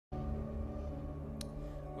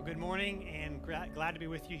Well, good morning and glad to be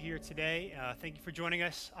with you here today. Thank you for joining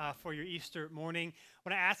us for your Easter morning.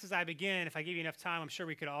 When I ask as I begin, if I give you enough time, I'm sure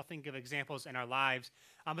we could all think of examples in our lives.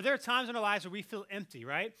 But there are times in our lives where we feel empty,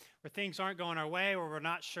 right? Where things aren't going our way, or we're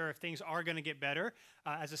not sure if things are going to get better.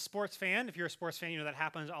 As a sports fan, if you're a sports fan, you know that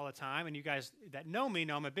happens all the time. And you guys that know me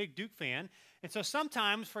know I'm a big Duke fan. And so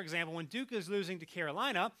sometimes, for example, when Duke is losing to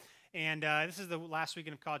Carolina, and this is the last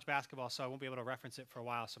weekend of college basketball, so I won't be able to reference it for a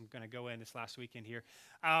while, so I'm going to go in this last weekend here.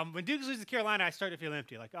 When Duke loses to Carolina, I start to feel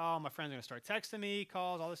empty. Like, oh, my friends are going to start texting me,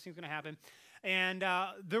 calls, all this thing's going to happen. And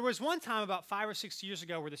there was one time about 5 or 6 years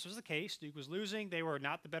ago where this was the case. Duke was losing. They were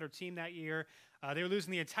not the better team that year. They were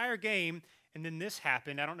losing the entire game, and then this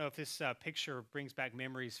happened. I don't know if this picture brings back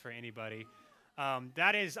memories for anybody.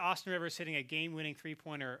 That is Austin Rivers hitting a game-winning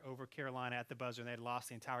three-pointer over Carolina at the buzzer, and they had lost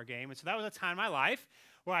the entire game. And so that was a time in my life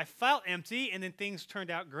where I felt empty, and then things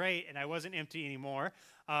turned out great, and I wasn't empty anymore.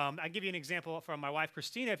 I'll give you an example from my wife,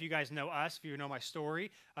 Christina. If you guys know us, if you know my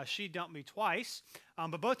story, she dumped me twice.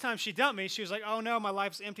 But both times she dumped me, she was like, oh, no, my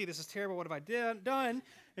life's empty. This is terrible. What have I done?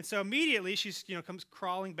 And so immediately she's, comes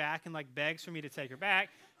crawling back and, begs for me to take her back.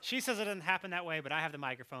 She says it doesn't happen that way, but I have the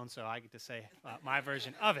microphone, so I get to say my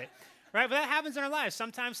version of it. Right, but that happens in our lives.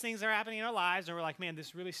 Sometimes things are happening in our lives, and we're like, man,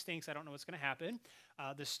 this really stinks. I don't know what's going to happen.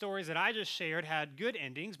 The stories that I just shared had good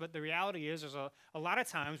endings, but the reality is there's a lot of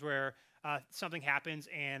times where something happens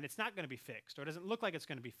and it's not going to be fixed, or it doesn't look like it's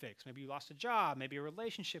going to be fixed. Maybe you lost a job. Maybe a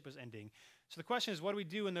relationship is ending. So the question is, what do we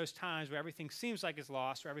do in those times where everything seems like it's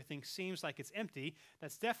lost, or everything seems like it's empty?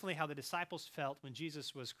 That's definitely how the disciples felt when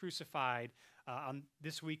Jesus was crucified on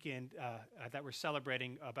this weekend that we're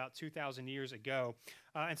celebrating about 2,000 years ago.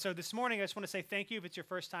 And so this morning, I just want to say thank you. If it's your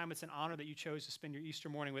first time, it's an honor that you chose to spend your Easter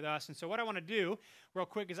morning with us. And so what I want to do real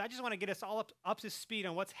quick is I just want to get us all up to speed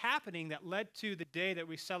on what's happening that led to the day that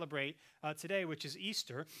we celebrate today, which is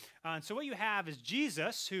Easter. And so what you have is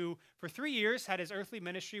Jesus, who for 3 years had his earthly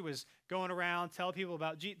ministry, was going around telling people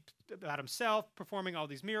about himself, performing all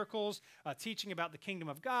these miracles, teaching about the kingdom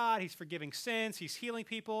of God. He's forgiving sins. He's healing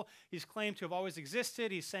people. He's claimed to have always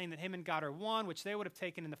existed. He's saying that him and God are one, which they would have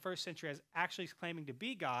taken in the first century as actually claiming to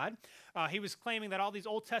be God. He was claiming that all these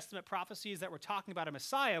Old Testament prophecies that were talking about a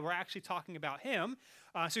Messiah were actually talking about him.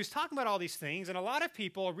 So he's talking about all these things, and a lot of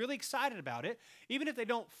people are really excited about it. Even if they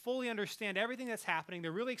don't fully understand everything that's happening,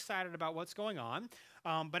 they're really excited about what's going on.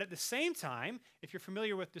 But at the same time, if you're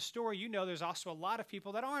familiar with the story, you know there's also a lot of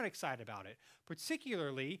people that aren't excited about it,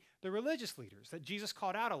 particularly the religious leaders that Jesus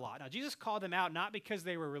called out a lot. Now, Jesus called them out not because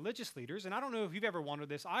they were religious leaders, and I don't know if you've ever wondered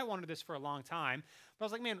this. I wondered this for a long time, but I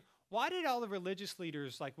was like, man, why did all the religious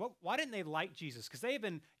leaders, why didn't they like Jesus? Because they have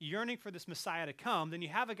been yearning for this Messiah to come. Then you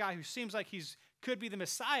have a guy who seems like could be the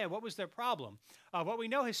Messiah. What was their problem? What we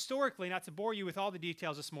know historically, not to bore you with all the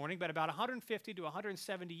details this morning, but about 150 to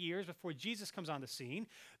 170 years before Jesus comes on the scene,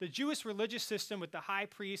 the Jewish religious system with the high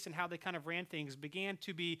priest and how they kind of ran things began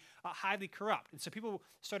to be highly corrupt. And so people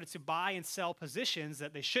started to buy and sell positions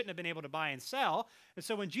that they shouldn't have been able to buy and sell. And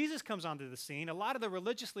so when Jesus comes onto the scene, a lot of the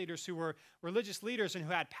religious leaders who were religious leaders and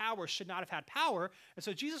who had power should not have had power. And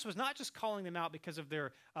so Jesus was not just calling them out because of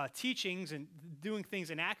their teachings and doing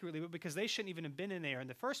things inaccurately, but because they shouldn't even have been in there in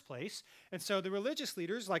the first place. And so the religious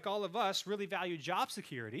leaders, like all of us, really value job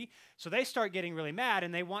security. So they start getting really mad,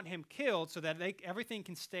 and they want him killed so that everything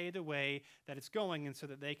can stay the way that it's going, and so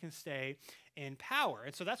that they can stay in power.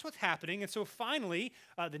 And so that's what's happening. And so finally,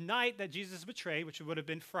 the night that Jesus is betrayed, which would have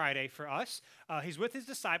been Friday for us, he's with his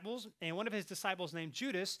disciples, and one of his disciples named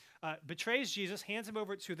Judas betrays Jesus, hands him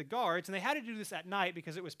over to the guards, and they had to do this at night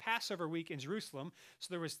because it was Passover week in Jerusalem. So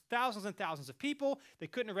there was thousands and thousands of people. They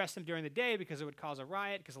couldn't arrest him during the day because it would cause a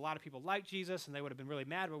riot, because a lot of people liked Jesus, and they would have been really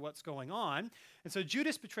mad about what's going on. And so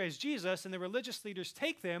Judas betrays Jesus, and the religious leaders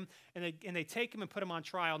take them, and they take him and put him on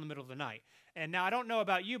trial in the middle of the night. And now I don't know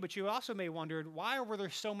about you, but you also may wondered, why were there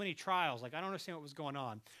so many trials? I don't understand what was going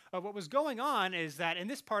on. What was going on is that in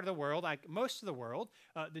this part of the world, like most of the world,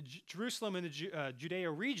 Jerusalem and the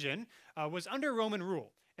Judea region was under Roman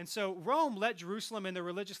rule. And so Rome let Jerusalem and the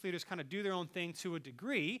religious leaders kind of do their own thing to a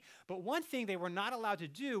degree, but one thing they were not allowed to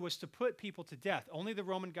do was to put people to death. Only the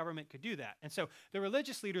Roman government could do that. And so the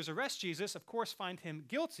religious leaders arrest Jesus, of course, find him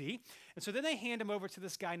guilty, and so then they hand him over to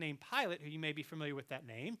this guy named Pilate, who you may be familiar with that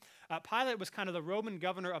name. Pilate was kind of the Roman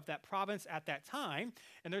governor of that province at that time,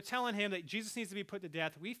 and they're telling him that Jesus needs to be put to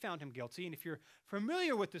death. We found him guilty, and if you're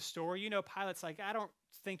familiar with the story, you know Pilate's like, I don't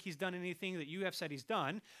think he's done anything that you have said he's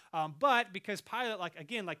done. But because Pilate,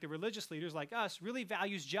 like the religious leaders like us, really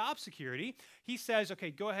values job security, he says,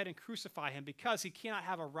 okay, go ahead and crucify him because he cannot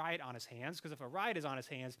have a riot on his hands, because if a riot is on his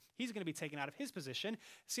hands, he's going to be taken out of his position. It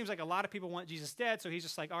seems like a lot of people want Jesus dead, so he's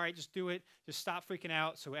just like, all right, just do it. Just stop freaking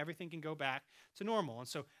out so everything can go back to normal. And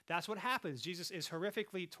so that's what happens. Jesus is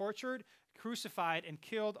horrifically tortured, crucified, and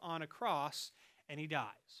killed on a cross, and he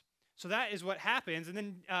dies. So that is what happens. And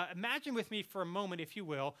then imagine with me for a moment, if you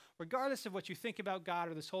will, regardless of what you think about God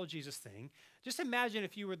or this whole Jesus thing, just imagine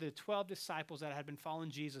if you were the 12 disciples that had been following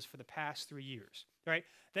Jesus for the past 3 years, right?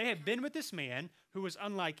 They had been with this man who was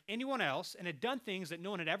unlike anyone else and had done things that no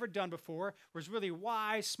one had ever done before, was really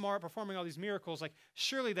wise, smart, performing all these miracles. Like,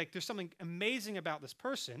 surely there's something amazing about this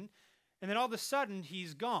person. And then all of a sudden,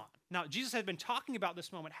 he's gone. Now, Jesus had been talking about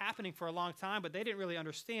this moment happening for a long time, but they didn't really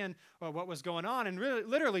understand what was going on. And really,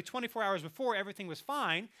 literally 24 hours before, everything was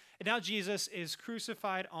fine. And now Jesus is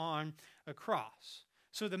crucified on a cross.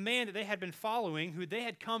 So the man that they had been following, who they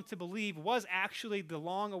had come to believe was actually the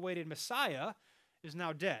long-awaited Messiah, is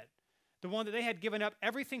now dead. The one that they had given up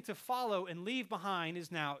everything to follow and leave behind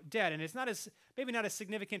is now dead. And it's maybe not as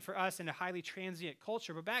significant for us in a highly transient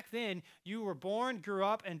culture, but back then, you were born, grew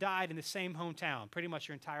up, and died in the same hometown pretty much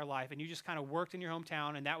your entire life, and you just kind of worked in your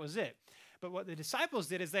hometown, and that was it. But what the disciples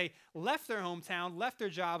did is they left their hometown, left their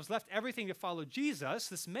jobs, left everything to follow Jesus,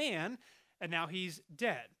 this man, and now he's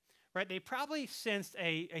dead. Right? They probably sensed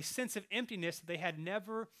a sense of emptiness that they had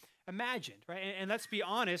never imagined, right? And let's be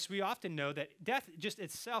honest, we often know that death just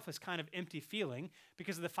itself is kind of empty feeling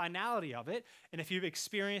because of the finality of it. And if you've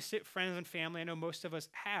experienced it, friends and family, I know most of us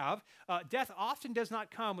have, death often does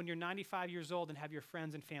not come when you're 95 years old and have your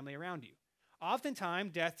friends and family around you.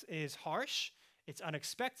 Oftentimes, death is harsh, it's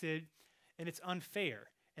unexpected, and it's unfair.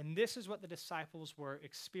 And this is what the disciples were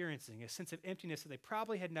experiencing, a sense of emptiness that they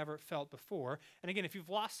probably had never felt before. And again, if you've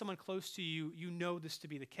lost someone close to you, you know this to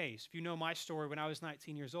be the case. If you know my story, when I was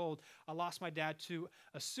 19 years old, I lost my dad to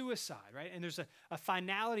a suicide, right? And there's a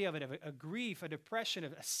finality of it, of a grief, a depression,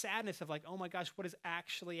 a sadness of like, oh my gosh, what is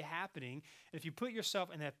actually happening? And if you put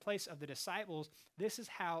yourself in that place of the disciples, this is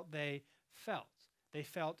how they felt. They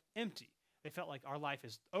felt empty. They felt like our life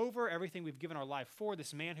is over. Everything we've given our life for,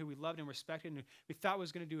 this man who we loved and respected and we thought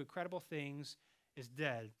was going to do incredible things, is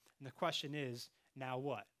dead. And the question is, now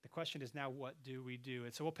what? The question is, now what do we do?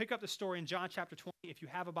 And so we'll pick up the story in John chapter 20. If you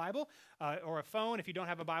have a Bible or a phone, if you don't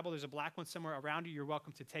have a Bible, there's a black one somewhere around you you're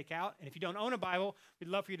welcome to take out. And if you don't own a Bible, we'd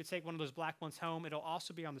love for you to take one of those black ones home. It'll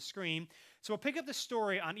also be on the screen. So we'll pick up the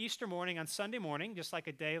story on Easter morning, on Sunday morning, just like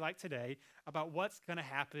a day like today, about what's going to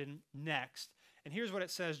happen next. And here's what it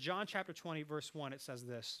says, John chapter 20, verse 1, it says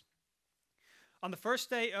this. On the first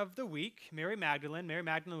day of the week, Mary Magdalene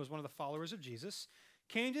was one of the followers of Jesus,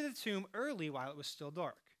 came to the tomb early while it was still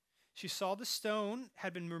dark. She saw the stone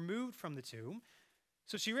had been removed from the tomb,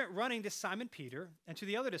 so she went running to Simon Peter and to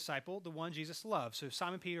the other disciple, the one Jesus loved. So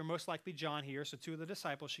Simon Peter, most likely John here, so two of the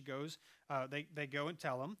disciples, they go and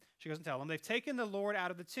tell him. She goes and tell him, they've taken the Lord out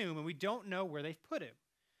of the tomb, and we don't know where they've put him.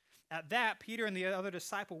 At that, Peter and the other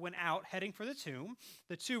disciple went out, heading for the tomb.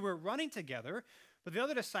 The two were running together, but the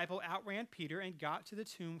other disciple outran Peter and got to the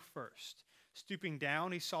tomb first. Stooping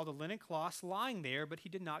down, he saw the linen cloths lying there, but he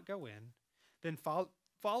did not go in. Then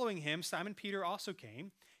following him, Simon Peter also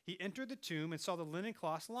came. He entered the tomb and saw the linen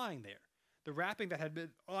cloths lying there. The wrapping that had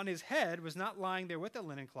been on his head was not lying there with the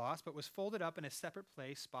linen cloths, but was folded up in a separate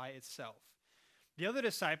place by itself. The other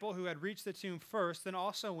disciple, who had reached the tomb first, then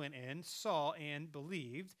also went in, saw, and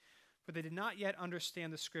believed. For they did not yet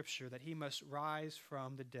understand the scripture that he must rise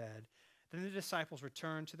from the dead. Then the disciples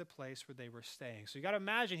returned to the place where they were staying. So you got to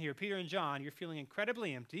imagine here, Peter and John, you're feeling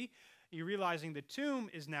incredibly empty. You're realizing the tomb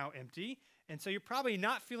is now empty. And so you're probably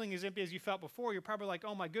not feeling as empty as you felt before. You're probably like,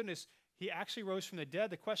 oh my goodness, he actually rose from the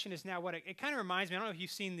dead. The question is now what? It kind of reminds me, I don't know if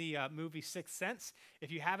you've seen the movie Sixth Sense.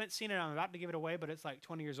 If you haven't seen it, I'm about to give it away, but it's like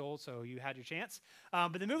 20 years old, so you had your chance.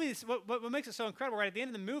 But the movie, what makes it so incredible, right? At the end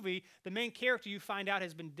of the movie, the main character you find out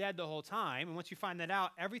has been dead the whole time. And once you find that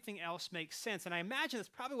out, everything else makes sense. And I imagine that's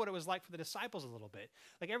probably what it was like for the disciples a little bit.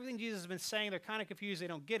 Like everything Jesus has been saying, they're kind of confused. They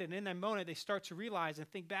don't get it. And in that moment, they start to realize and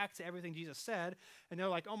think back to everything Jesus said. And they're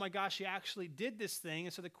like, oh my gosh, he actually did this thing.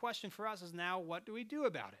 And so the question for us is now, what do we do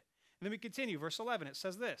about it? And then we continue, verse 11, it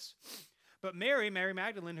says this. But Mary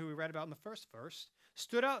Magdalene, who we read about in the first verse,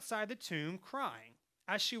 stood outside the tomb crying.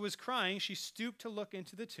 As she was crying, she stooped to look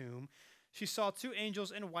into the tomb. She saw two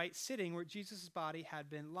angels in white sitting where Jesus' body had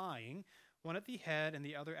been lying, one at the head and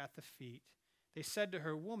the other at the feet. They said to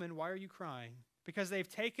her, "Woman, why are you crying?" "Because they've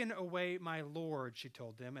taken away my Lord," she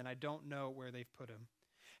told them, "and I don't know where they've put him."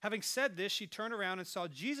 Having said this, she turned around and saw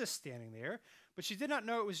Jesus standing there, but she did not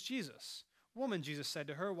know it was Jesus. "Woman," Jesus said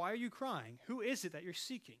to her, "why are you crying? Who is it that you're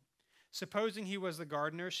seeking?" Supposing he was the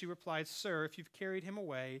gardener, she replied, "Sir, if you've carried him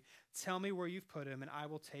away, tell me where you've put him, and I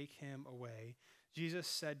will take him away." Jesus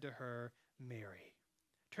said to her, "Mary."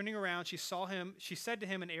 Turning around, she saw him. She said to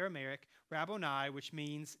him in Aramaic, "Rabboni," which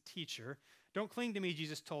means teacher. "Don't cling to me,"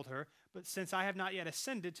 Jesus told her, "but since I have not yet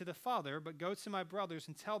ascended to the Father, but go to my brothers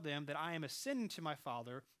and tell them that I am ascending to my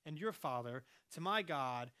Father and your Father, to my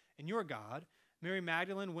God and your God." Mary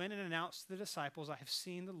Magdalene went and announced to the disciples, "I have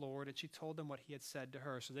seen the Lord," and she told them what he had said to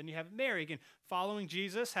her. So then you have Mary, again, following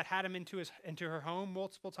Jesus, had him into her home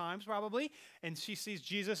multiple times probably, and she sees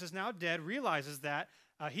Jesus is now dead, realizes that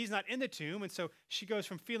he's not in the tomb, and so she goes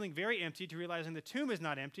from feeling very empty to realizing the tomb is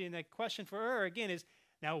not empty, and the question for her, again, is,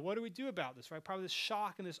 now what do we do about this, right? Probably this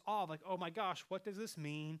shock and this awe of like, oh my gosh, what does this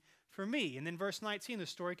mean for me? And then verse 19, the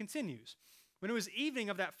story continues. When it was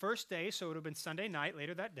evening of that first day, so it would have been Sunday night,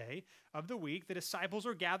 later that day of the week, the disciples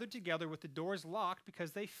were gathered together with the doors locked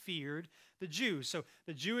because they feared the Jews. So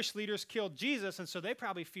the Jewish leaders killed Jesus, and so they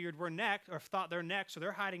probably feared we're next, or thought they're next, so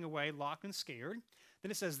they're hiding away, locked and scared.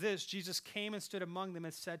 Then it says this, Jesus came and stood among them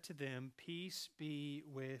and said to them, "Peace be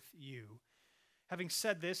with you." Having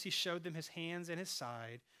said this, he showed them his hands and his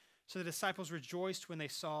side. So the disciples rejoiced when they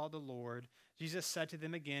saw the Lord. Jesus said to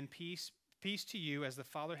them again, Peace to you, as the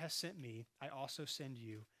Father has sent me, I also send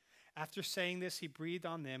you." After saying this, he breathed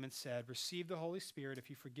on them and said, "Receive the Holy Spirit. If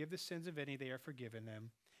you forgive the sins of any, they are forgiven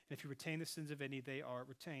them. And if you retain the sins of any, they are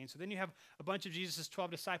retained." So then you have a bunch of Jesus'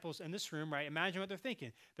 12 disciples in this room, right? Imagine what they're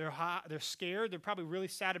thinking. They're hot, they're scared. They're probably really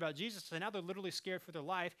sad about Jesus. So now they're literally scared for their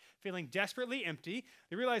life, feeling desperately empty.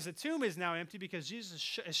 They realize the tomb is now empty because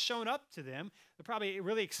Jesus has shown up to them. They're probably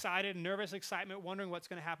really excited, nervous excitement, wondering what's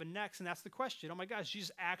going to happen next. And that's the question. Oh my gosh,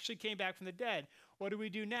 Jesus actually came back from the dead. What do we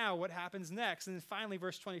do now? What happens next? And then finally,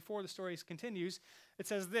 verse 24, the story continues. It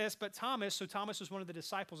says this, but Thomas, so Thomas was one of the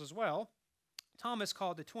disciples as well, Thomas,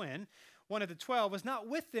 called the twin, one of the 12, was not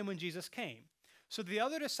with them when Jesus came. So the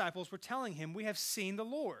other disciples were telling him, "We have seen the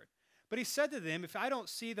Lord." But he said to them, "If I don't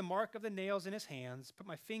see the mark of the nails in his hands, put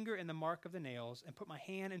my finger in the mark of the nails, and put my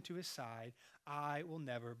hand into his side, I will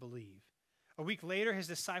never believe." A week later, his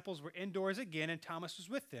disciples were indoors again, and Thomas was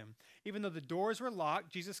with them. Even though the doors were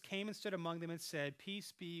locked, Jesus came and stood among them and said,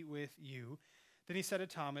 "Peace be with you." Then he said to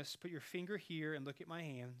Thomas, "Put your finger here and look at my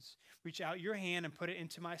hands. Reach out your hand and put it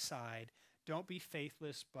into my side. Don't be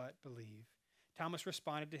faithless, but believe." Thomas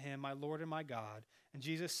responded to him, "My Lord and my God." And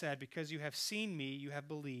Jesus said, "Because you have seen me, you have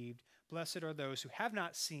believed. Blessed are those who have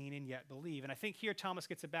not seen and yet believe." And I think here Thomas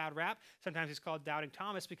gets a bad rap. Sometimes he's called Doubting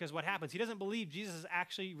Thomas because what happens? He doesn't believe Jesus is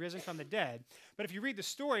actually risen from the dead. But if you read the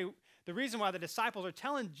story, the reason why the disciples are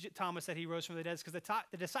telling Thomas that he rose from the dead is because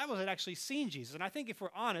the disciples had actually seen Jesus. And I think if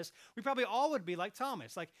we're honest, we probably all would be like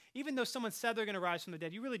Thomas. Like, even though someone said they're going to rise from the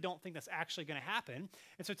dead, you really don't think that's actually going to happen.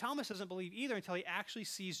 And so Thomas doesn't believe either until he actually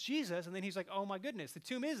sees Jesus. And then he's like, oh my goodness, the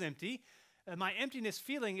tomb is empty. My emptiness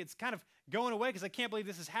feeling, it's kind of going away because I can't believe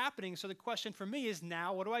this is happening. So the question for me is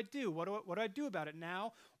now, what do I do? What do I do about it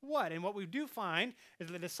now? What? And what we do find is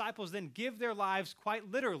the disciples then give their lives quite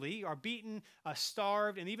literally, are beaten,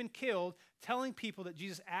 starved, and even killed, telling people that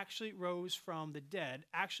Jesus actually rose from the dead.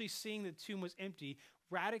 Actually seeing the tomb was empty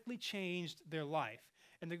radically changed their life.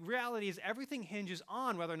 And the reality is everything hinges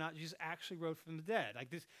on whether or not Jesus actually rose from the dead.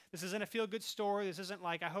 Like this isn't a feel-good story. This isn't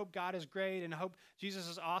like, I hope God is great and I hope Jesus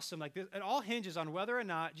is awesome. Like this, it all hinges on whether or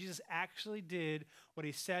not Jesus actually did what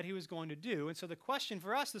he said he was going to do. And so the question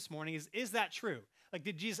for us this morning is that true? Like,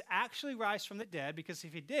 did Jesus actually rise from the dead? Because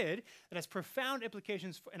if he did, that has profound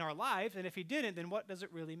implications in our lives. And if he didn't, then what does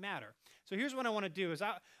it really matter? So here's what I want to do is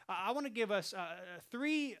I want to give us the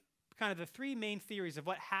three main theories of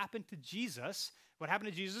what happened to Jesus, what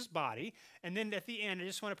happened to Jesus' body. And then at the end, I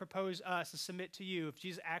just want to propose us to submit to you, if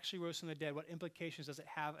Jesus actually rose from the dead, what implications does it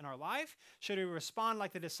have in our life? Should we respond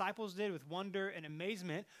like the disciples did with wonder and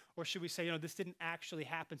amazement? Or should we say, this didn't actually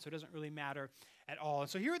happen, so it doesn't really matter at all? And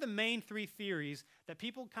so here are the main three theories that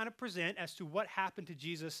people kind of present as to what happened to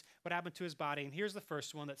Jesus, what happened to his body. And here's the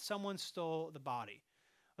first one, that someone stole the body.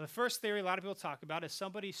 Well, the first theory a lot of people talk about is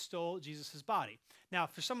somebody stole Jesus' body. Now,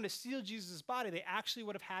 for someone to steal Jesus' body, they actually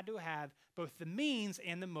would have had to have both the means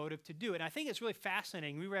and the motive to do it. And I think it's really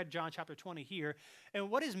fascinating. We read John chapter 20 here. And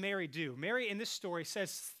what does Mary do? Mary in this story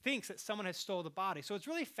thinks that someone has stole the body. So it's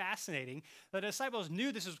really fascinating. The disciples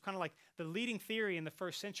knew this was kind of like the leading theory in the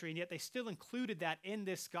first century, and yet they still included that in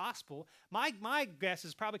this gospel. My guess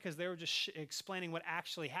is probably because they were just explaining what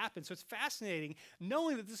actually happened. So it's fascinating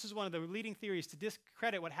knowing that this is one of the leading theories to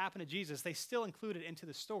discredit what happened to Jesus. They still include it into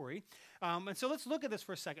the story. And so let's look at this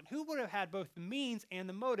for a second. Who would have had both the means and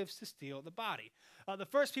the motives to steal the body? The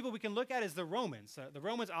first people we can look at is the Romans. The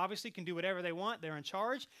Romans obviously can do whatever they want. They're in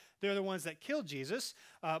charge. They're the ones that killed Jesus.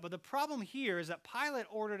 But the problem here is that Pilate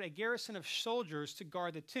ordered a garrison of soldiers to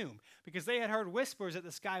guard the tomb because they had heard whispers that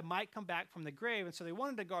this guy might come back from the grave, and so they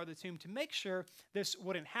wanted to guard the tomb to make sure this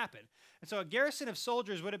wouldn't happen. And so a garrison of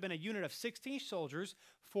soldiers would have been a unit of 16 soldiers.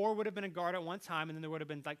 4 would have been a guard at one time, and then there would have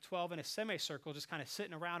been like 12 in a semicircle just kind of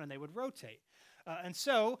sitting around, and they would rotate.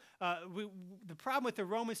 The problem with the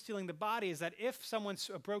Romans stealing the body is that if someone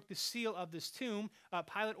broke the seal of this tomb,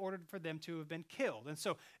 Pilate ordered for them to have been killed. And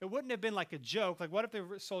so it wouldn't have been like a joke. Like, what if the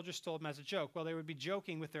soldiers stole them as a joke? Well, they would be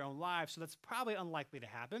joking with their own lives, so that's probably unlikely to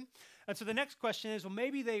happen. And so the next question is, well,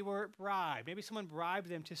 maybe they were bribed. Maybe someone bribed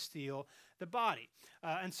them to steal the body.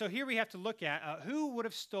 And so here we have to look at who would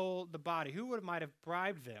have stole the body, who might have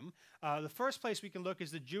bribed them. The first place we can look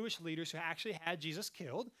is the Jewish leaders who actually had Jesus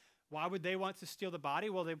killed. Why would they want to steal the body?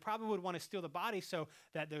 Well, they probably would want to steal the body so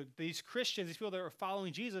that these Christians, these people that were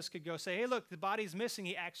following Jesus, could go say, hey, look, the body's missing.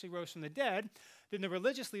 He actually rose from the dead. Then the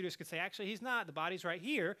religious leaders could say, actually, he's not. The body's right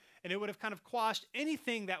here. And it would have kind of quashed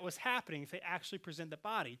anything that was happening if they actually present the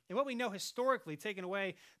body. And what we know historically, taking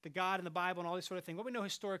away the God and the Bible and all these sort of things, what we know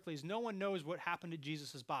historically is no one knows what happened to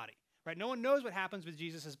Jesus' body. Right? No one knows what happens with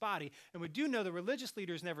Jesus' body. And we do know the religious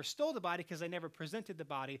leaders never stole the body because they never presented the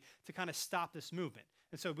body to kind of stop this movement.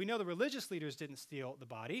 And so we know the religious leaders didn't steal the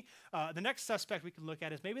body. The next suspect we can look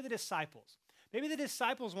at is maybe the disciples. Maybe the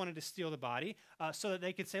disciples wanted to steal the body so that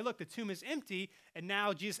they could say, look, the tomb is empty, and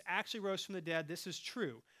now Jesus actually rose from the dead. This is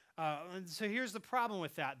true. And so here's the problem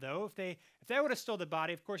with that, though. If they would have stolen the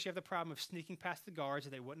body, of course, you have the problem of sneaking past the guards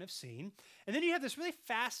that they wouldn't have seen. And then you have this really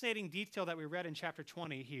fascinating detail that we read in chapter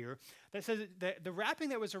 20 here that says that the wrapping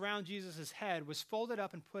that was around Jesus' head was folded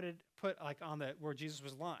up and put like on where Jesus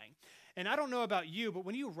was lying. And I don't know about you, but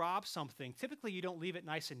when you rob something, typically you don't leave it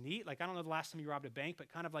nice and neat. Like, I don't know the last time you robbed a bank,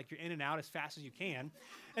 but kind of like you're in and out as fast as you can.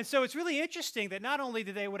 And so it's really interesting that not only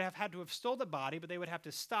did they would have had to have stole the body, but they would have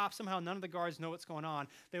to stop. Somehow none of the guards know what's going on.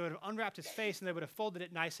 They would have unwrapped his face, and they would have folded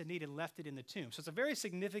it nice and neat and left it in the tomb. So it's a very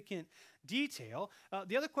significant detail.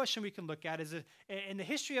 The other question we can look at is, in the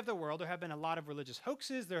history of the world, there have been a lot of religious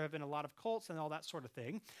hoaxes. There have been a lot of cults and all that sort of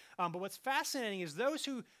thing. But what's fascinating is those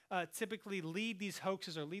who typically lead these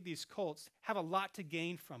hoaxes or lead these cults have a lot to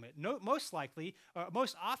gain from it. Most likely,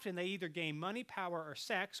 most often, they either gain money, power, or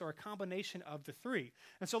sex, or a combination of the three.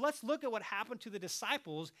 And so let's look at what happened to the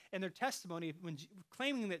disciples and their testimony when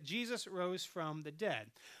claiming that Jesus rose from the dead.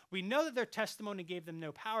 We know that their testimony gave them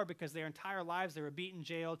no power because their entire lives they were beaten,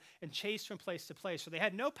 jailed, and chased from place to place. So they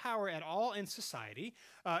had no power at all in society.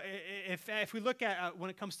 If we look at when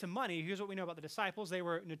it comes to money, here's what we know about the disciples. They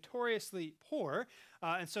were notoriously poor,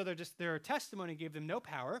 and so their testimony gave them no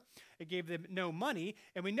power. It gave them no money,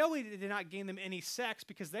 and we know it did not gain them any sex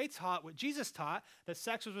because they taught what Jesus taught, that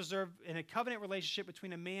sex was reserved in a covenant relationship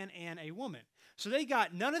between a man and a woman. So they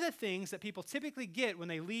got none of the things that people typically get when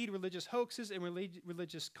they lead religious hoaxes and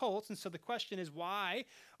religious cults. And so the question is why?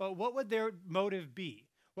 Well, what would their motive be?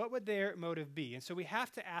 What would their motive be? And so we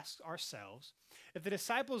have to ask ourselves, if the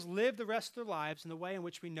disciples lived the rest of their lives in the way in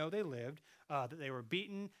which we know they lived, that they were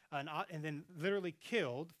beaten and then literally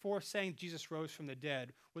killed for saying Jesus rose from the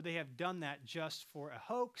dead, would they have done that just for a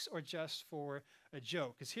hoax or just for a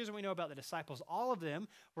joke? Because here's what we know about the disciples. All of them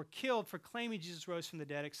were killed for claiming Jesus rose from the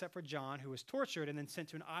dead, except for John, who was tortured and then sent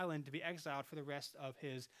to an island to be exiled for the rest of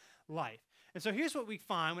his life. And so here's what we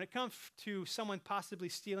find when it comes to someone possibly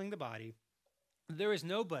stealing the body. There is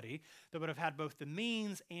nobody that would have had both the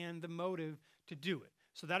means and the motive to do it.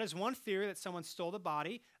 So that is one theory, that someone stole the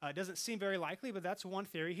body. It doesn't seem very likely, but that's one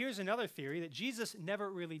theory. Here's another theory, that Jesus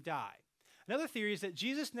never really died. Another theory is that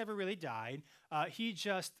Jesus never really died. He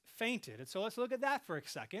just fainted. And so let's look at that for a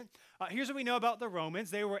second. Here's what we know about the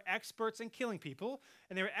Romans. They were experts in killing people,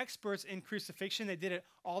 and they were experts in crucifixion. They did it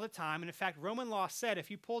all the time. And in fact, Roman law said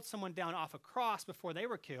if you pulled someone down off a cross before they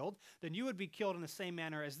were killed, then you would be killed in the same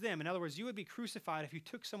manner as them. In other words, you would be crucified if you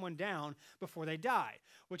took someone down before they died,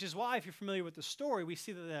 which is why, if you're familiar with the story, we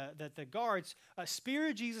see that the guards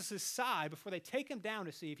spear Jesus' side before they take him down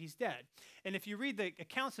to see if he's dead. And if you read the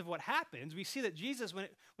accounts of what happens, we see that Jesus,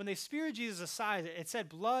 when they speared Jesus' side, it said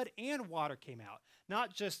blood and water came out,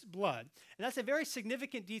 not just blood. And that's a very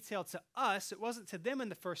significant detail to us. It wasn't to them in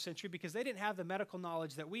the first century because they didn't have the medical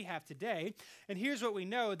knowledge that we have today. And here's what we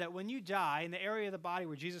know, that when you die in the area of the body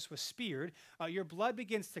where Jesus was speared, your blood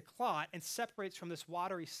begins to clot and separates from this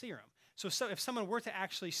watery serum. So if someone were to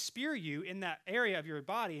actually spear you in that area of your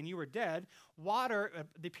body and you were dead, water,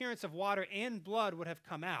 the appearance of water and blood would have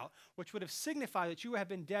come out, which would have signified that you have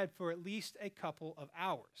been dead for at least a couple of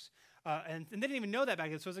hours. And they didn't even know that back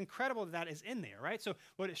then, so it's incredible that is in there, right? So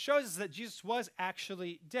what it shows is that Jesus was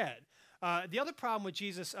actually dead. The other problem with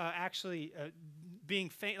Jesus being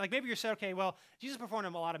fake. Like maybe you're saying, okay, well, Jesus performed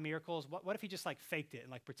a lot of miracles. What if he just like faked it and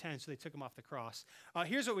like pretended so they took him off the cross?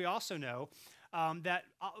 Here's what we also know. That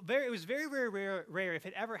it was very, very rare, if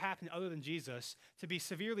it ever happened other than Jesus, to be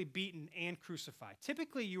severely beaten and crucified.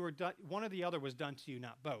 Typically, you were one or the other was done to you,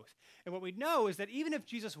 not both. And what we know is that even if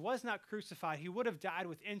Jesus was not crucified, he would have died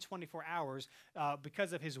within 24 hours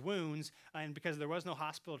because of his wounds and because there was no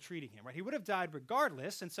hospital treating him. Right? He would have died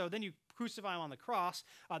regardless, and so then you crucify him on the cross.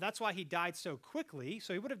 That's why he died so quickly,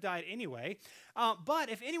 so he would have died anyway. But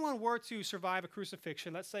if anyone were to survive a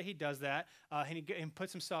crucifixion, let's say he does that, and he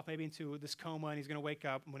puts himself maybe into this coma, and he's going to wake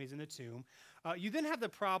up when he's in the tomb. You then have the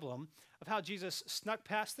problem of how Jesus snuck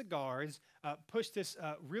past the guards, pushed this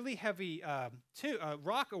really heavy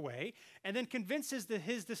rock away, and then convinces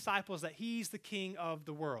his disciples that he's the king of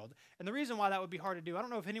the world. And the reason why that would be hard to do, I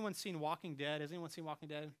don't know if anyone's seen Walking Dead. Has anyone seen Walking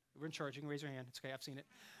Dead? We're in church. You can raise your hand. It's okay. I've seen it.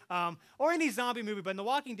 Or any zombie movie. But in The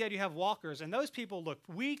Walking Dead, you have walkers, and those people look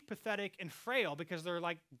weak, pathetic, and frail because they're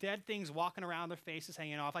like dead things walking around, their faces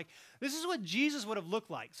hanging off. Like, this is what Jesus would have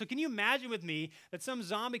looked like. So can you imagine with me that some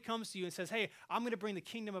zombie comes to you and says, hey, I'm going to bring the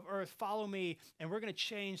kingdom of earth. Follow me, and we're going to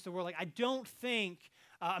change the world. Like, I don't think,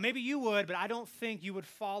 maybe you would, but I don't think you would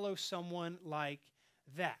follow someone like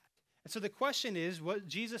that. And so the question is,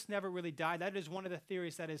 Jesus never really died. That is one of the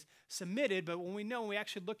theories that is submitted, but when we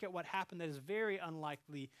actually look at what happened, that is very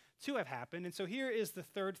unlikely to have happened. And so here is the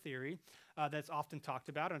third theory that's often talked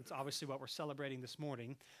about, and it's obviously what we're celebrating this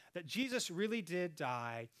morning, that Jesus really did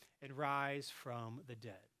die and rise from the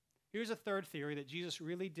dead. Here's a third theory, that Jesus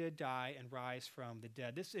really did die and rise from the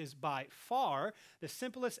dead. This is by far the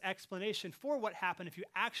simplest explanation for what happened if you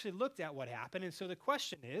actually looked at what happened. And so the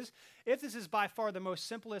question is, if this is by far the most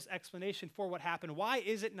simplest explanation for what happened, why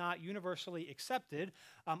is it not universally accepted?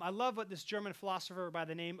 I love what this German philosopher by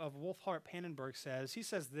the name of Wolfhart Pannenberg says. He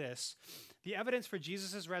says this: the evidence for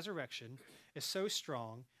Jesus' resurrection is so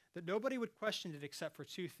strong that nobody would question it except for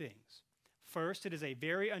two things. First, it is a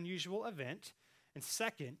very unusual event. And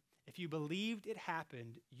second, if you believed it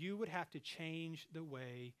happened, you would have to change the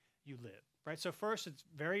way you live, right? So first, it's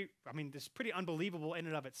this is pretty unbelievable in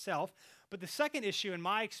and of itself. But the second issue, in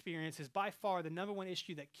my experience, is by far the number one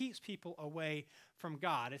issue that keeps people away from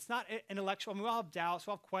God. It's not intellectual. I mean, we all have doubts,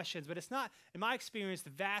 we all have questions, but it's not, in my experience,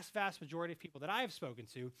 the vast, vast majority of people that I have spoken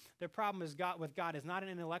to, their problem with God is not an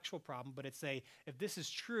intellectual problem, but it's if this is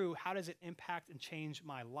true, how does it impact and change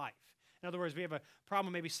my life? In other words, we have a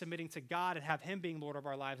problem maybe submitting to God and have him being Lord of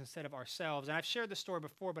our lives instead of ourselves. And I've shared this story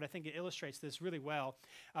before, but I think it illustrates this really well.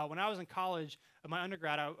 When I was in college, my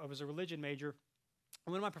undergrad, I was a religion major.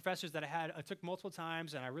 One of my professors that I took multiple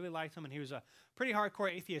times, and I really liked him, and he was a pretty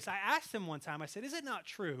hardcore atheist. I asked him one time, I said, is it not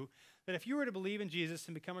true that if you were to believe in Jesus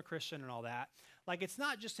and become a Christian and all that, like it's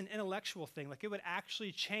not just an intellectual thing, like it would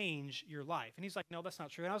actually change your life? And he's like, no, that's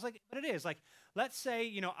not true. And I was like, but it is. Like, let's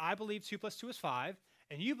say, I believe 2 + 2 is 5,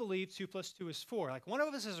 and you believe 2 + 2 is 4. Like, one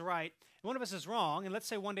of us is right, and one of us is wrong. And let's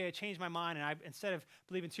say one day I change my mind, and instead of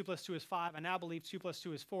believing 2 + 2 is 5, I now believe 2 +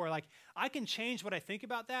 2 is 4. Like, I can change what I think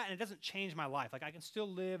about that, and it doesn't change my life. Like, I can still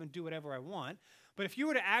live and do whatever I want. But if you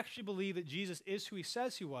were to actually believe that Jesus is who he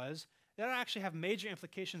says he was, that would actually have major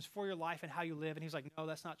implications for your life and how you live. And he's like, no,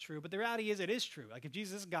 that's not true. But the reality is, it is true. Like, if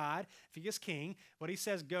Jesus is God, if he is king, what he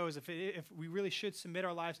says goes. If we really should submit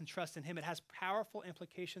our lives and trust in him, it has powerful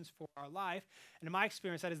implications for our life. And in my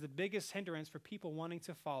experience, that is the biggest hindrance for people wanting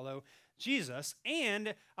to follow Jesus.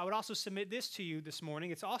 And I would also submit this to you this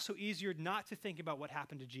morning. It's also easier not to think about what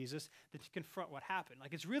happened to Jesus than to confront what happened.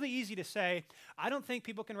 Like, it's really easy to say, I don't think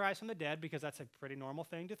people can rise from the dead, because that's a pretty normal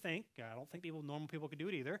thing to think. I don't think normal people could do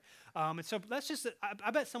it either. And so let's just,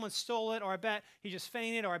 I bet someone stole it, or I bet he just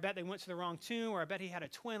fainted, or I bet they went to the wrong tomb, or I bet he had a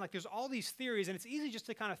twin. Like, there's all these theories, and it's easy just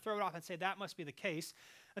to kind of throw it off and say that must be the case.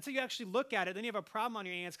 Until you actually look at it, then you have a problem on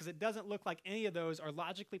your hands, because it doesn't look like any of those are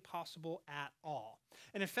logically possible at all.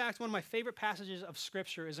 And in fact, one of my favorite passages of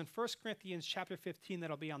Scripture is in 1 Corinthians chapter 15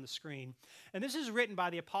 that'll be on the screen. And this is written by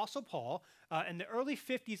the Apostle Paul in the early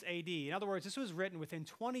 50s AD. In other words, this was written within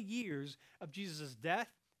 20 years of Jesus' death,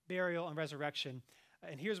 burial, and resurrection.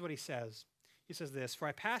 And here's what he says. He says this: for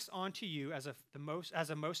I passed on to you as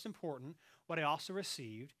a most important what I also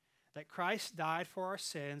received, that Christ died for our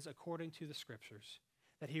sins according to the Scriptures,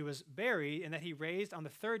 that he was buried, and that he raised on the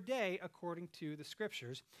third day according to the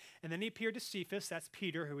Scriptures. And then he appeared to Cephas, that's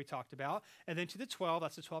Peter, who we talked about, and then to the 12,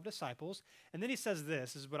 that's the 12 disciples. And then he says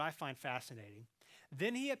this is what I find fascinating.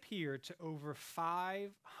 Then he appeared to over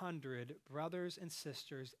 500 brothers and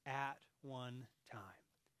sisters at one time.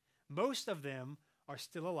 Most of them are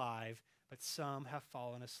still alive, but some have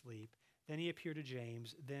fallen asleep. Then he appeared to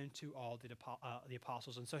James, then to all the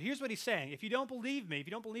apostles. And so here's what he's saying. If you don't believe me, if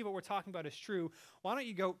you don't believe what we're talking about is true, why don't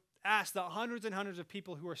you go ask the hundreds and hundreds of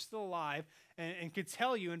people who are still alive and could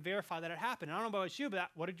tell you and verify that it happened. I don't know about you, but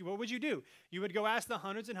what would you do? You would go ask the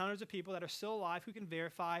hundreds and hundreds of people that are still alive who can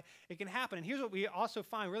verify it can happen. And here's what we also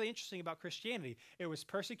find really interesting about Christianity. It was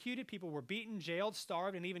persecuted, people were beaten, jailed,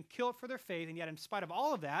 starved, and even killed for their faith. And yet, in spite of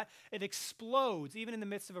all of that, it explodes, even in the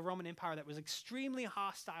midst of a Roman Empire that was extremely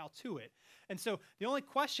hostile to it. And so the only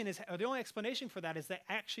question is, or the only explanation for that is that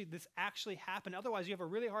this actually happened. Otherwise, you have a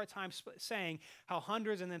really hard time saying how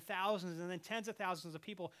hundreds and then thousands and then tens of thousands of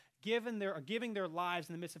people giving their lives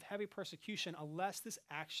in the midst of heavy persecution unless this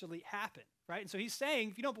actually happened, right? And so he's saying,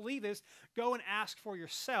 if you don't believe this, go and ask for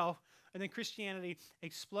yourself. And then Christianity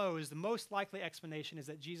explodes. The most likely explanation is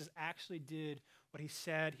that Jesus actually did what he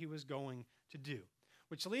said he was going to do,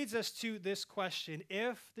 which leads us to this question: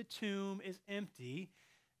 if the tomb is empty,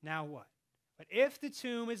 now what? But if the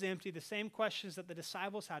tomb is empty, the same questions that the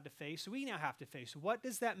disciples had to face, we now have to face. What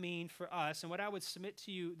does that mean for us? And what I would submit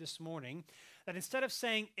to you this morning, that instead of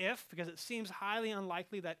saying if, because it seems highly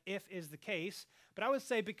unlikely that if is the case, but I would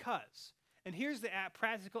say because. And here's the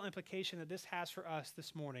practical implication that this has for us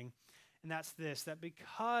this morning, and that's this: that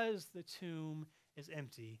because the tomb is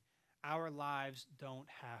empty, our lives don't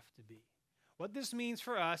have to be. What this means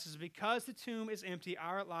for us is because the tomb is empty,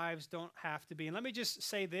 our lives don't have to be. And let me just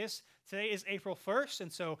say this. Today is April 1st,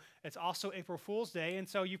 and so it's also April Fool's Day. And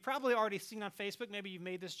so you've probably already seen on Facebook, maybe you've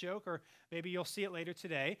made this joke, or maybe you'll see it later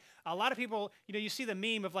today. A lot of people, you see the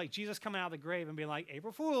meme of like Jesus coming out of the grave and being like,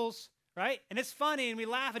 April Fools, right? And it's funny, and we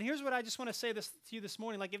laugh. And here's what I just want to say to you this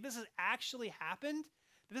morning. Like, if this has actually happened,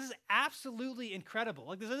 this is absolutely incredible.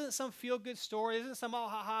 Like, this isn't some feel-good story. This isn't some, oh,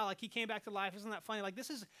 ha-ha, like he came back to life. Isn't that funny? Like, this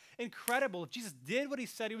is incredible. If Jesus did what he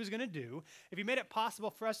said he was going to do, if he made it possible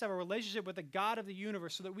for us to have a relationship with the God of the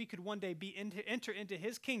universe so that we could one day enter into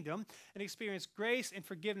his kingdom and experience grace and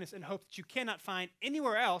forgiveness and hope that you cannot find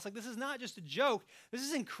anywhere else. Like, this is not just a joke. This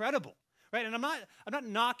is incredible. Right? And I'm not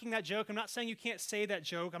knocking that joke. I'm not saying you can't say that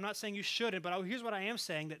joke. I'm not saying you shouldn't. But here's what I am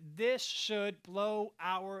saying: that this should blow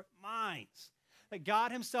our minds. That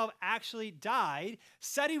God himself actually died,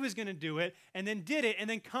 said he was going to do it, and then did it, and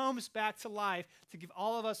then comes back to life to give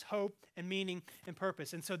all of us hope and meaning and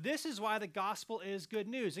purpose. And so this is why the gospel is good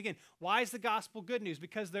news. Again, why is the gospel good news?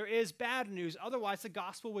 Because there is bad news. Otherwise, the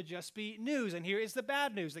gospel would just be news. And here is the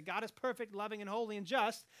bad news: that God is perfect, loving, and holy, and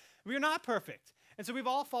just. We are not perfect. And so we've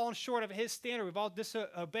all fallen short of his standard. We've all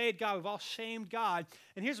disobeyed God. We've all shamed God.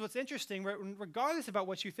 And here's what's interesting. Regardless about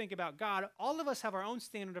what you think about God, all of us have our own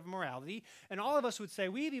standard of morality. And all of us would say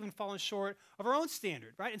we've even fallen short of our own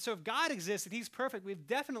standard, right? And so if God exists and he's perfect, we've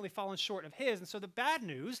definitely fallen short of his. And so the bad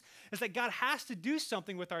news is that God has to do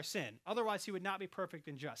something with our sin. Otherwise, he would not be perfect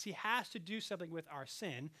and just. He has to do something with our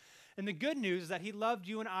sin. And the good news is that he loved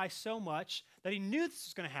you and I so much that he knew this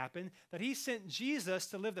was going to happen, that he sent Jesus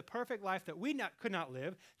to live the perfect life that we could not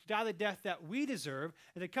live, to die the death that we deserve,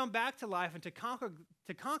 and to come back to life and to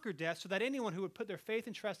conquer death so that anyone who would put their faith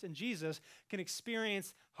and trust in Jesus can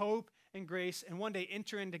experience hope and grace and one day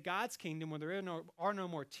enter into God's kingdom where there are no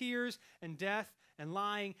more tears and death and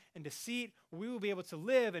lying and deceit. We will be able to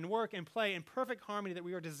live and work and play in perfect harmony that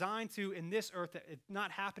we are designed to in this earth, that it's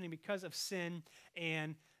not happening because of sin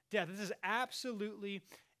and death. This is absolutely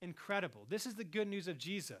incredible. This is the good news of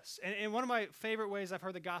Jesus. And one of my favorite ways I've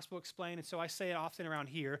heard the gospel explained, and so I say it often around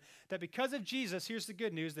here, that because of Jesus, here's the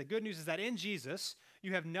good news. The good news is that in Jesus,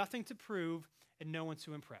 you have nothing to prove and no one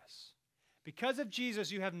to impress. Because of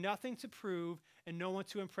Jesus, you have nothing to prove and no one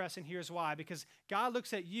to impress, and here's why. Because God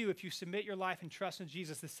looks at you, if you submit your life and trust in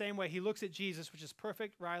Jesus, the same way he looks at Jesus, which is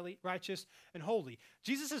perfect, righteous, and holy.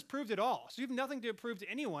 Jesus has proved it all, so you have nothing to prove to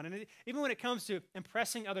anyone. And even when it comes to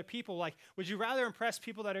impressing other people, like, would you rather impress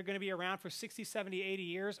people that are going to be around for 60, 70, 80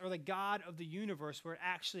 years, or the God of the universe where it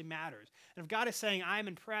actually matters? And if God is saying, I am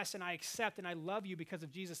impressed and I accept and I love you because of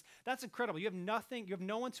Jesus, that's incredible. You have nothing, you have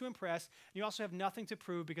no one to impress, and you also have nothing to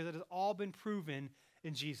prove because it has all been proven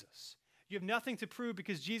in Jesus. You have nothing to prove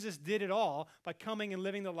because Jesus did it all by coming and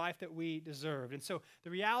living the life that we deserved. And so the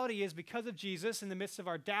reality is, because of Jesus, in the midst of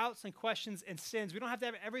our doubts and questions and sins, we don't have to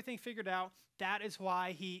have everything figured out. That is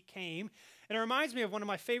why he came. And it reminds me of one of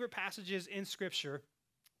my favorite passages in Scripture.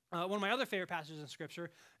 One of my other favorite passages in Scripture,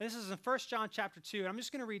 and this is in 1 John chapter 2, and I'm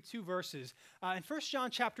just going to read two verses. In 1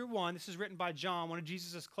 John chapter 1, this is written by John, one of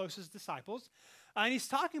Jesus' closest disciples, and he's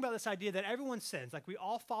talking about this idea that everyone sins, like we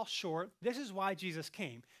all fall short. This is why Jesus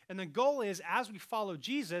came. And the goal is, as we follow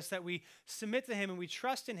Jesus, that we submit to him and we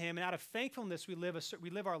trust in him, and out of thankfulness we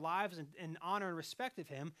live our lives in honor and respect of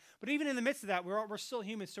him. But even in the midst of that, we're still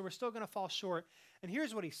human, so we're still going to fall short. And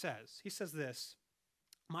here's what he says. He says this: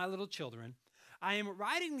 "My little children, I am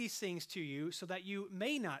writing these things to you so that you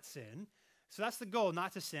may not sin. So that's the goal,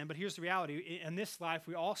 not to sin. But here's the reality. In this life,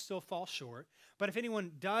 we all still fall short. But if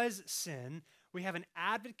anyone does sin, we have an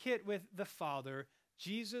advocate with the Father,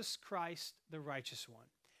 Jesus Christ, the righteous one.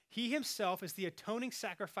 He himself is the atoning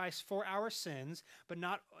sacrifice for our sins, but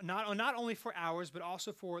not only for ours, but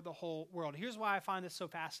also for the whole world. Here's why I find this so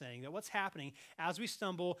fascinating, that what's happening as we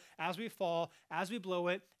stumble, as we fall, as we blow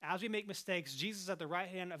it, as we make mistakes, Jesus is at the right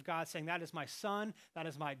hand of God saying, that is my son, that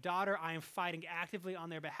is my daughter. I am fighting actively on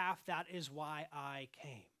their behalf. That is why I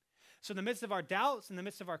came. So in the midst of our doubts, in the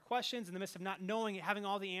midst of our questions, in the midst of not knowing, having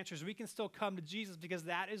all the answers, we can still come to Jesus because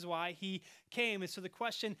that is why he came. And so the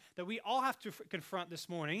question that we all have to confront this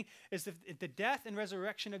morning is if the death and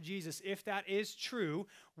resurrection of Jesus, if that is true,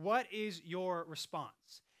 what is your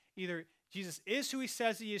response? Either Jesus is who he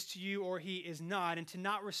says he is to you or he is not, and to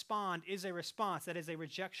not respond is a response. That is a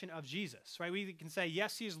rejection of Jesus, right? We can say,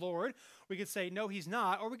 yes, he is Lord. We could say, no, he's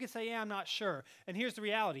not. Or we could say, yeah, I'm not sure. And here's the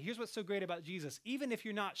reality. Here's what's so great about Jesus. Even if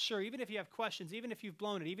you're not sure, even if you have questions, even if you've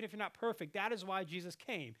blown it, even if you're not perfect, that is why Jesus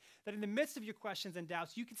came. That in the midst of your questions and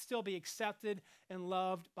doubts, you can still be accepted and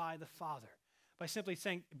loved by the Father. By simply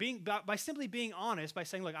being honest, by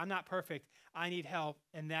saying, look, I'm not perfect, I need help,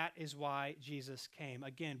 and that is why Jesus came.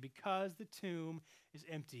 Again, because the tomb is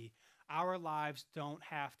empty, our lives don't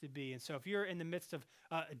have to be. And so if you're in the midst of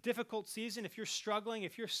a difficult season, if you're struggling,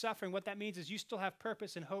 if you're suffering, what that means is you still have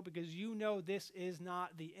purpose and hope because you know this is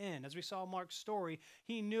not the end. As we saw Mark's story,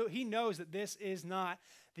 he knows that this is not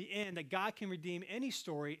the end, that God can redeem any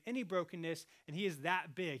story, any brokenness, and he is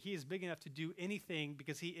that big. He is big enough to do anything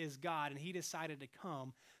because he is God, and he decided to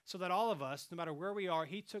come so that all of us, no matter where we are,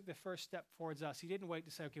 he took the first step towards us. He didn't wait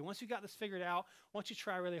to say, okay, once you got this figured out, once you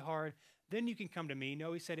try really hard, then you can come to me.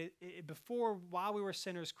 No, he said, while we were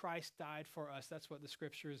sinners, Christ died for us. That's what the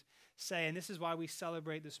scriptures say, and this is why we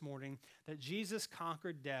celebrate this morning, that Jesus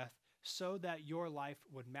conquered death so that your life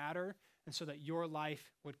would matter and so that your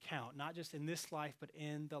life would count, not just in this life, but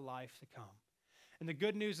in the life to come. And the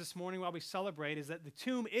good news this morning while we celebrate is that the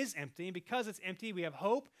tomb is empty, and because it's empty, we have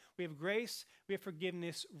hope, we have grace, we have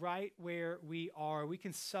forgiveness right where we are. We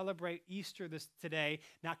can celebrate Easter today,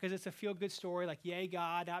 not because it's a feel-good story like, yay,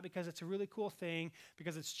 God, not because it's a really cool thing,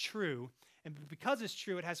 because it's true. And because it's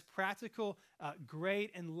true, it has practical,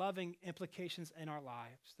 great, and loving implications in our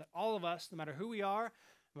lives, that all of us, no matter who we are,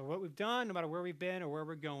 no matter what we've done, no matter where we've been or where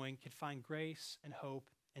we're going, can find grace and hope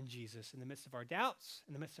in Jesus in the midst of our doubts,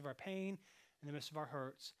 in the midst of our pain, in the midst of our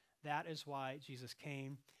hurts. That is why Jesus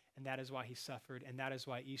came, and that is why he suffered, and that is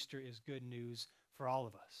why Easter is good news for all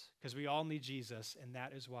of us, because we all need Jesus, and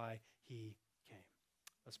that is why he came.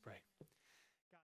 Let's pray.